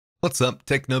What's up,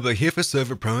 TechNobo here for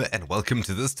Server.pro, and welcome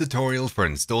to this tutorial for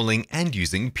installing and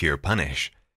using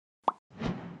PurePunish.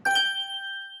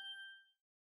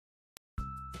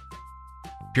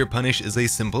 PurePunish is a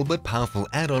simple but powerful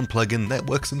add-on plugin that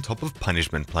works on top of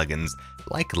punishment plugins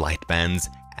like light bands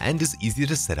and is easier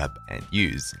to set up and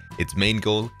use. Its main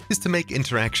goal is to make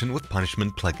interaction with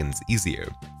punishment plugins easier.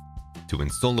 To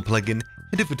install the plugin,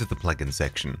 head over to the plugin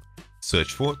section,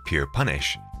 search for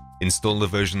PurePunish. Install the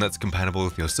version that's compatible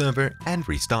with your server and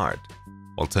restart.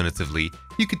 Alternatively,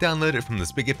 you could download it from the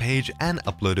Spigot page and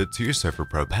upload it to your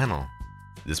Server.pro panel.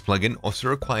 This plugin also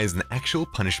requires an actual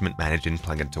punishment managing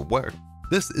plugin to work.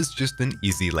 This is just an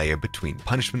easy layer between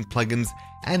punishment plugins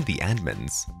and the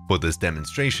admins. For this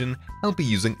demonstration, I'll be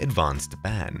using Advanced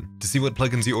Ban. To see what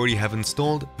plugins you already have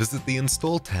installed, visit the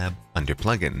Install tab under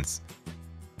Plugins.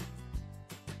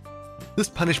 This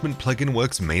punishment plugin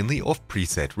works mainly off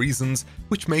preset reasons,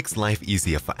 which makes life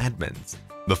easier for admins.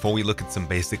 Before we look at some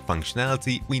basic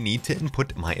functionality, we need to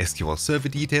input MySQL server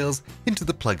details into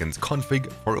the plugin's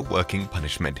config for a working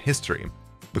punishment history.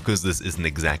 Because this isn't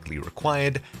exactly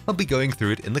required, I'll be going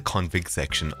through it in the config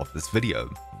section of this video.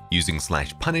 Using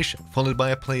 /punish followed by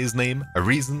a player's name, a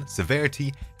reason,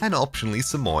 severity, and optionally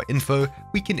some more info,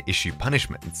 we can issue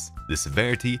punishments. The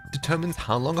severity determines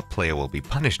how long a player will be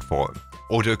punished for.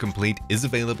 Autocomplete is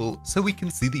available so we can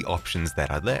see the options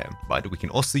that are there, but we can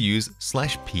also use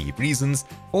 /p reasons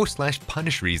or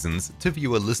 /punish reasons to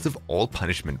view a list of all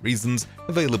punishment reasons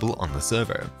available on the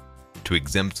server. To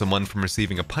exempt someone from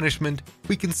receiving a punishment,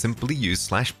 we can simply use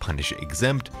 /punish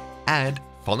exempt, add,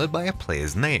 followed by a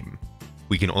player's name.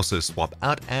 We can also swap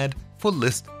out add for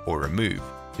list or remove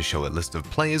to show a list of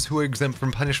players who are exempt from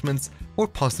punishments or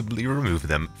possibly remove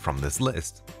them from this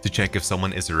list. To check if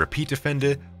someone is a repeat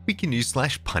offender, we can use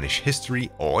 /punish history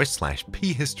or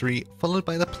 /p history followed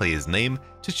by the player's name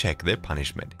to check their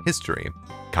punishment history.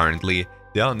 Currently,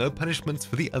 there are no punishments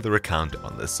for the other account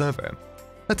on the server.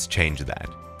 Let's change that.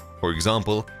 For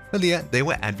example, earlier they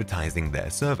were advertising their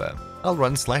server. I'll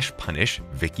run /punish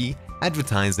Vicky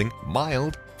advertising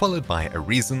mild followed by a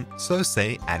reason, so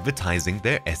say advertising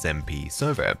their SMP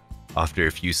server. After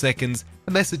a few seconds,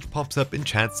 a message pops up in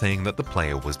chat saying that the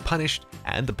player was punished,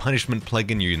 and the punishment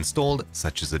plugin you installed,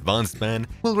 such as Advanced Ban,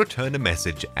 will return a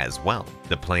message as well.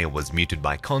 The player was muted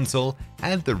by console,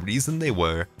 and the reason they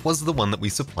were was the one that we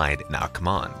supplied in our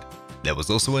command. There was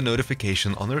also a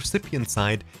notification on the recipient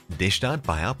side dished out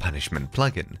by our punishment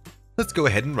plugin. Let's go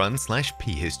ahead and run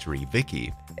 /p history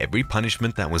Vicky. Every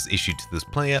punishment that was issued to this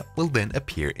player will then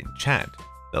appear in chat.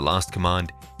 The last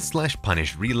command is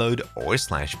 /punish reload or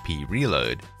 /p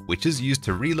reload, which is used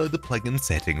to reload the plugin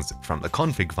settings from the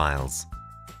config files.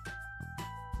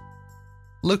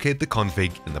 Locate the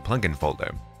config in the plugin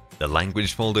folder. The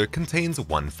language folder contains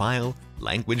one file,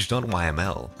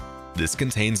 language.yml. This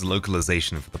contains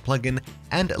localization for the plugin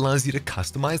and allows you to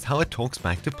customize how it talks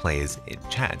back to players in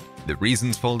chat. The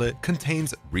reasons folder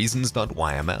contains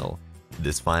reasons.yml.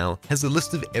 This file has a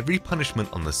list of every punishment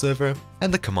on the server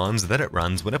and the commands that it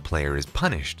runs when a player is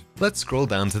punished. Let's scroll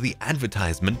down to the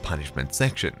advertisement punishment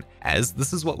section, as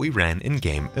this is what we ran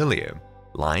in-game earlier.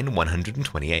 Line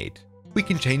 128. We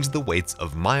can change the weights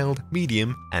of mild,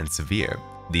 medium, and severe.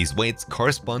 These weights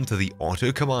correspond to the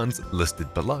auto commands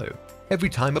listed below. Every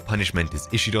time a punishment is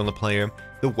issued on the player,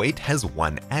 the weight has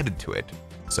 1 added to it.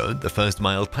 So the first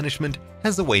mild punishment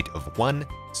has a weight of 1,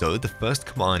 so the first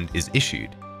command is issued.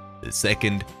 The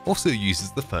second also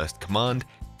uses the first command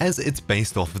as it's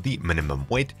based off of the minimum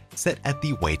weight set at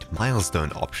the weight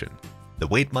milestone option. The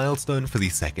weight milestone for the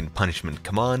second punishment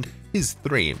command is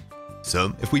 3.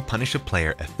 So if we punish a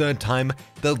player a third time,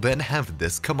 they'll then have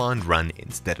this command run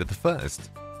instead of the first.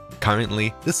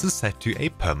 Currently, this is set to a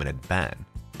permanent ban.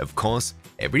 Of course,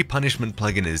 every punishment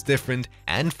plugin is different,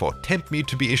 and for temp mute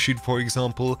to be issued, for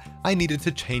example, I needed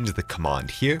to change the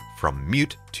command here from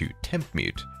mute to temp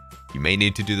mute. You may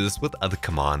need to do this with other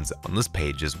commands on this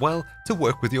page as well to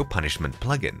work with your punishment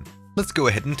plugin. Let's go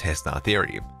ahead and test our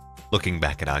theory. Looking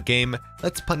back at our game,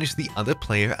 let's punish the other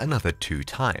player another 2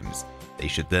 times. They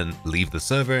should then leave the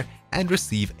server and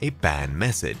receive a ban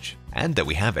message. And there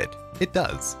we have it. It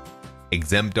does.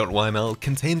 Exempt.yml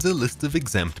contains a list of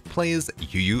exempt players'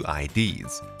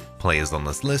 UUIDs. Players on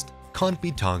this list can't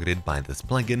be targeted by this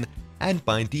plugin, and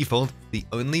by default, the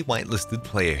only whitelisted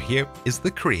player here is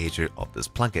the creator of this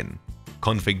plugin.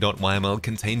 Config.yml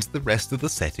contains the rest of the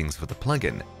settings for the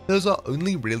plugin. Those are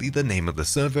only really the name of the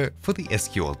server for the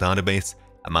SQL database,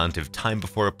 amount of time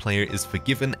before a player is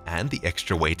forgiven and the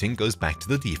extra weighting goes back to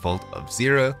the default of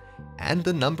 0, and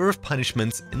the number of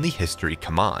punishments in the history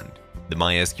command. The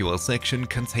MySQL section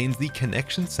contains the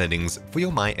connection settings for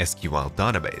your MySQL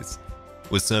database.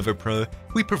 With Server.pro,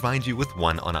 we provide you with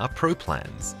one on our Pro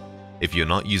plans. If you're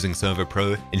not using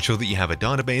Server.pro, ensure that you have a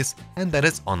database and that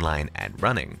it's online and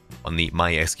running. On the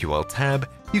MySQL tab,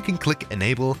 you can click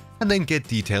Enable and then get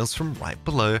details from right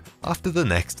below after the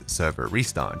next server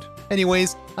restart.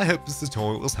 Anyways, I hope this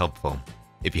tutorial was helpful.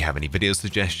 If you have any video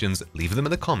suggestions, leave them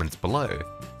in the comments below.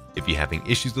 If you're having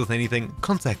issues with anything,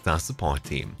 contact our support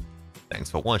team. Thanks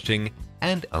for watching,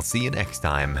 and I'll see you next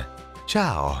time.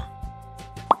 Ciao!